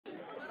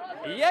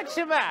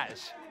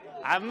Yakshimash.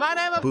 My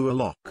name is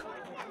BuaLock.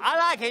 I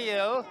like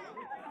you.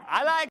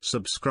 I like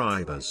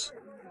Subscribers.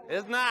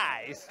 it's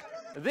nice.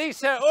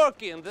 These are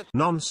working.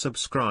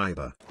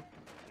 Non-subscriber.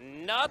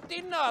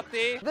 Naughty,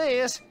 naughty.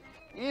 This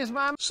is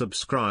my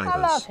Subscribers. I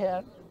love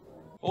him.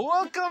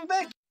 Welcome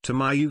back To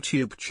my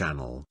YouTube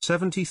channel.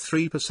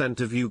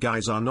 73% of you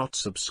guys are not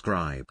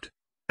subscribed.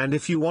 And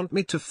if you want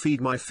me to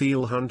feed my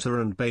Feel Hunter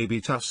and Baby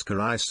Tusker,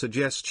 I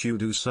suggest you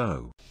do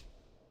so.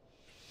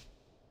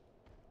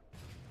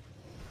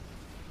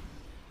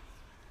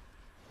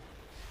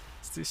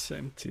 It's the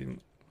same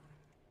team.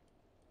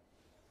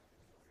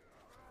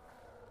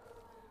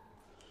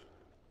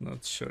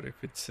 Not sure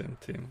if it's same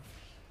team.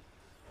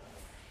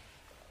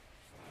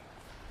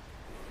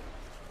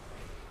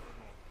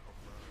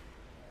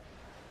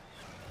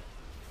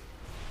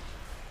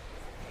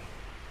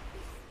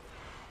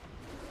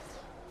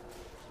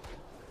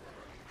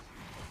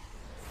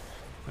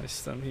 I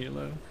stun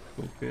healer,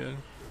 full pair,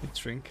 with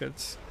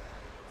trinkets.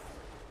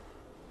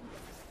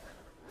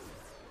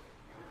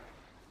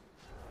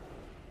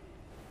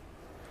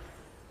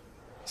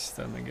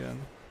 Stun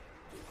again.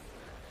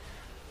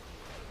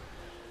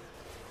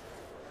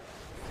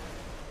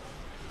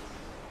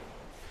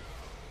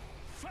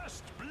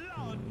 First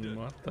blood.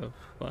 What the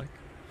fuck?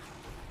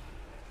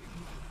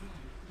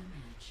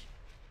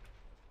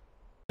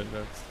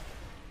 That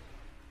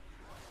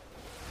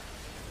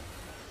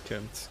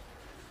can't.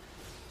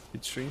 He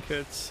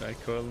trinkets, I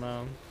coil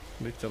now,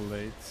 little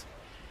late.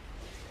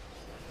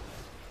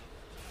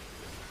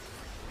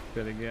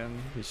 But again,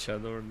 he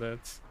shadowed that.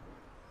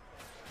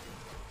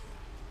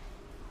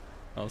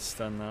 I'll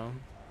stun now.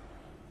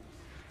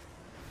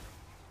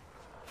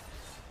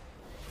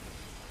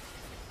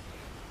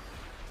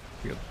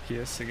 We got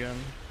PS again,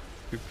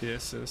 2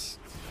 PSs.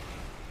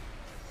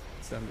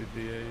 Stun the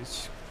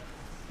DH.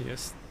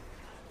 Yes.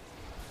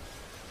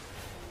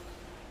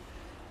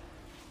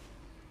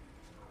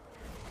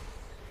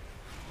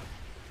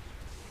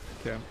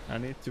 Okay, I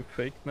need to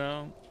fake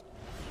now.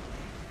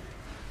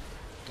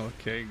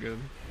 Okay, good.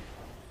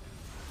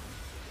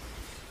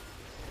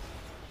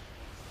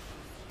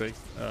 Fake,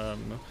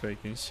 not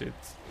faking shit.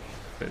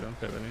 They don't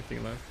have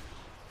anything left.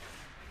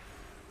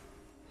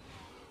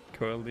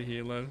 Coil the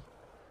healer.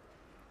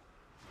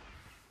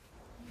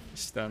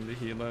 Stun the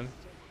healer.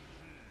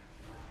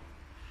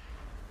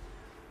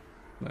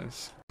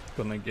 Nice.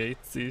 Gonna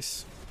gate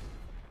this.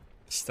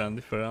 Stun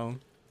the Pharrell.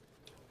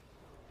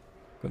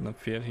 Gonna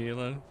fear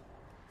healer.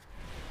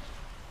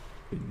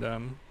 Big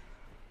damn.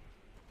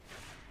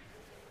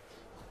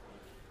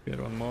 Get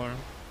one more.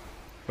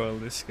 Coil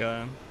this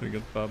guy. We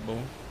got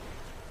bubble.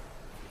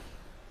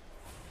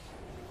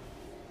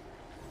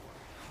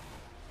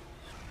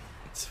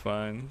 It's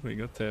fine. We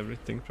got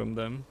everything from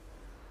them.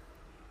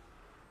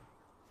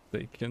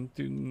 They can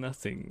do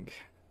nothing.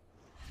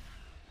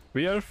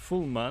 We are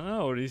full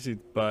mana, or is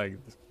it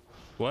bugged?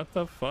 What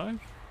the fuck?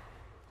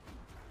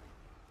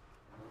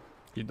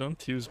 You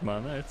don't use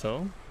mana at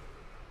all?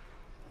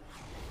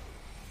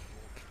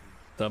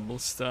 Double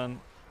stun.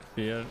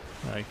 Fear.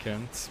 I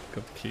can't.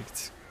 Got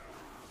kicked.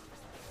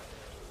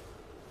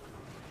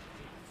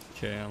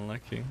 Okay,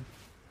 unlucky.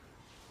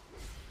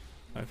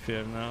 I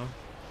fear now.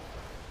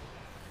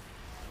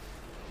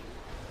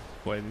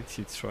 Why did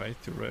he try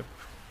to rep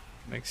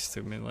next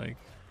to me, like?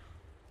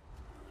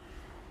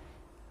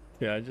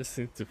 Yeah, I just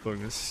need to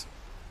focus.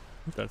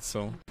 That's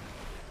all.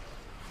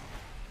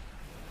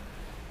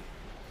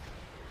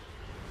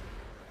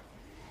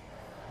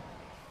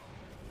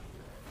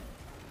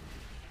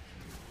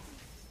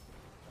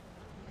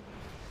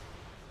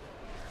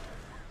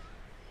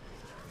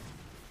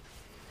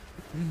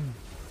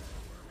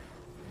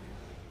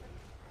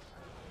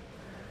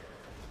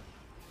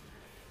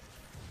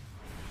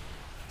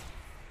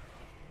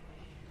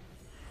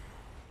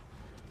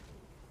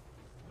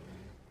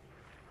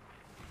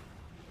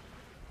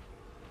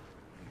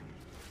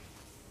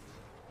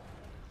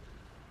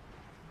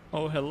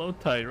 Oh, hello,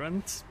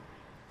 Tyrant.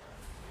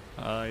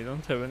 I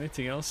don't have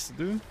anything else to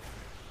do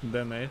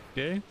than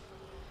AFK.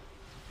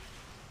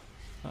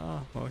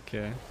 Ah,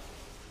 okay.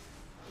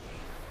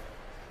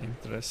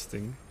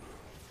 Interesting.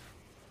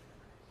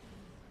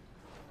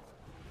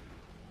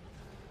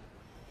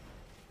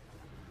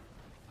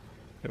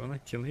 They wanna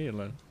kill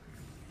healer.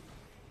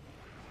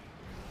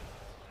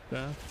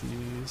 That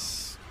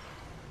is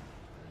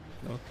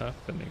not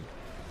happening.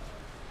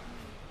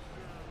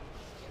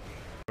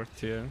 Fourth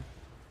here.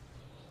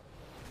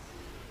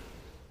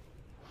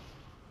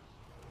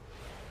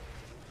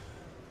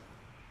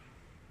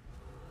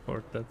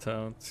 Port that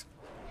out.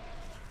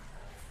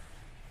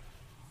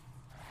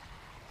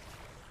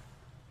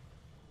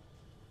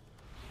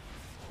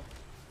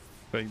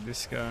 Fake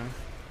this guy.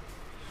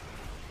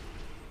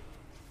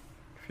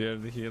 Fear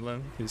the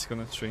healer. He's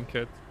gonna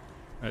trinket.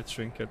 I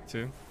trinket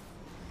too.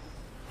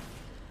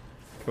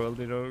 Coil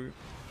the rogue.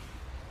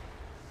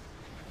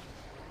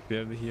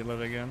 Fear the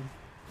healer again.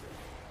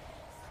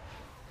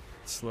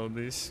 Slow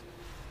this.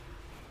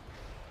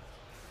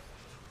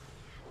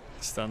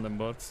 Stun the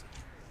bot.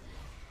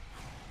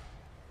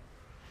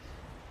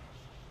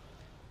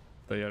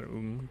 They are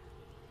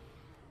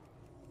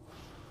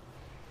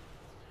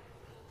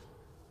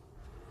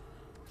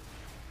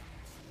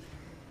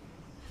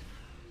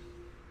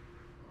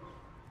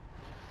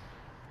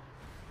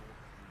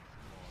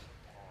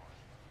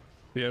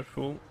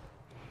Fearful.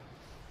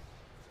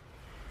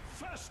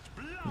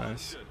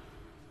 Nice.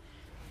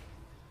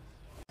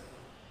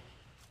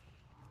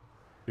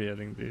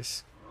 Fearing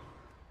this.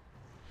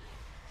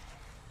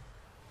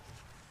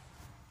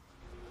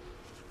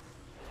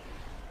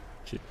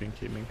 Keeping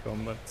him in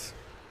combat.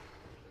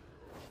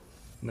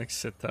 Next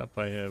setup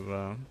I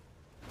have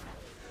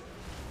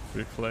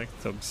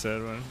Reflect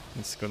Observer.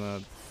 It's gonna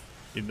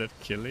either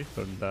kill it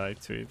or die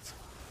to it.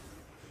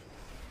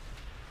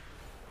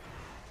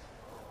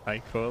 I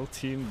called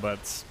him,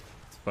 but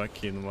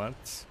fucking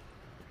what?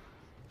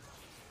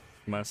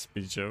 Must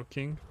be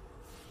joking.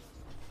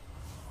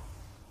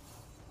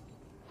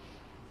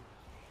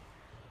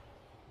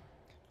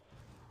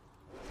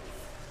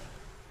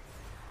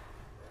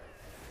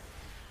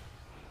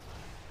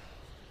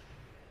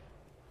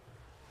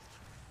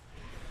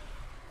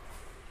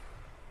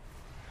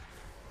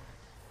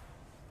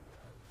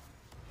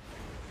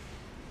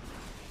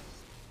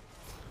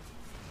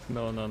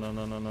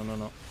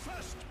 No.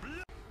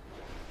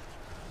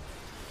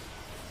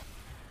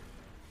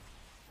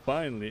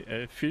 Finally,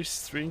 a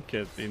fish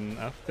trinket in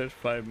after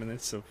 5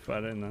 minutes of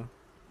arena.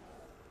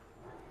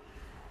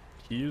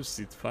 He used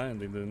it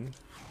finally then.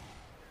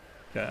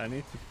 Okay, I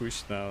need to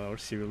push now or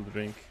he will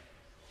drink.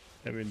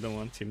 I really don't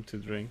want him to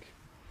drink.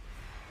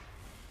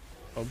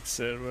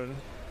 Observer.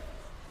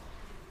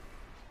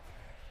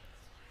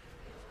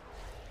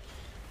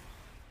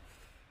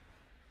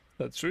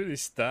 That's really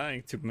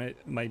dying to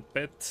my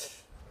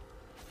pet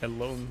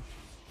alone.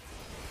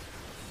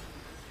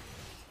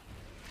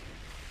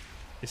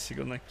 Is he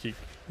gonna kick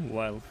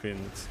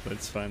Wildfiend?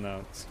 Let's find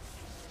out.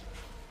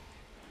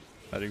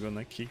 Are you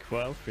gonna kick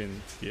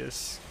Wildfiend?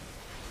 Yes.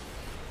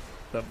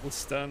 Double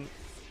stun.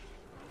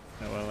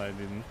 Well, I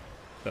didn't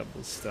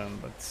double stun,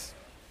 but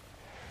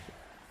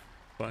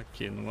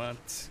fucking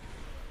what?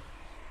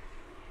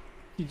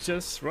 He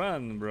just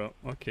ran, bro.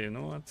 Okay, you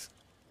know what?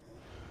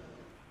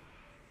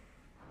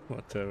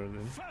 Whatever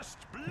then.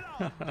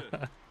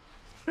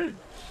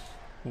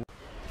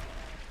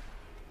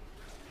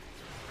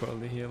 Call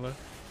the healer.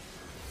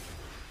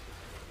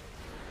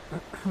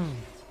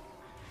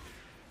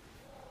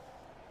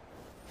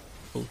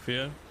 Full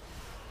fear.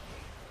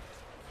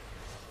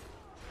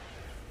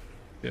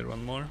 Fear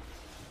one more.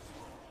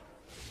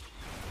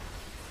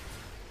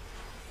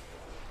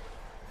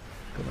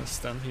 Gonna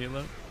stun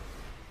healer.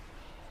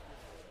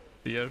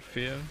 Fear.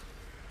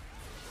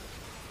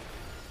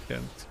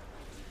 Can't.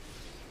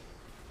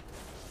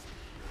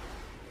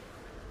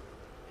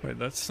 Wait,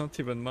 that's not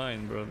even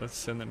mine, bro.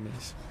 That's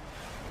enemies.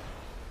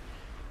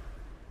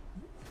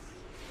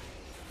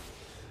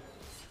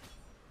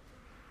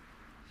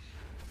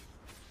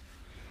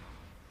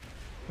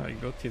 I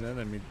got an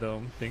enemy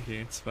dome,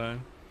 thinking it's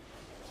fine.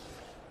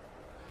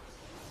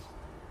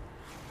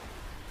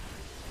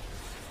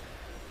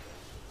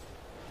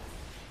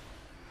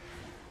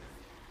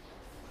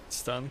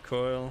 Stun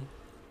coil,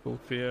 full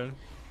fear.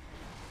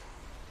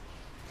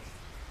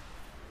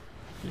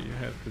 You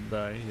have to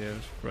die here,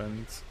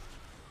 friends.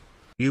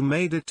 You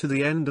made it to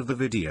the end of the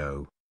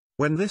video.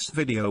 When this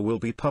video will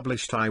be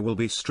published, I will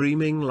be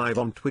streaming live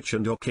on Twitch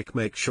and your Kick.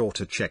 Make sure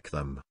to check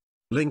them.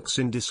 Links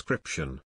in description.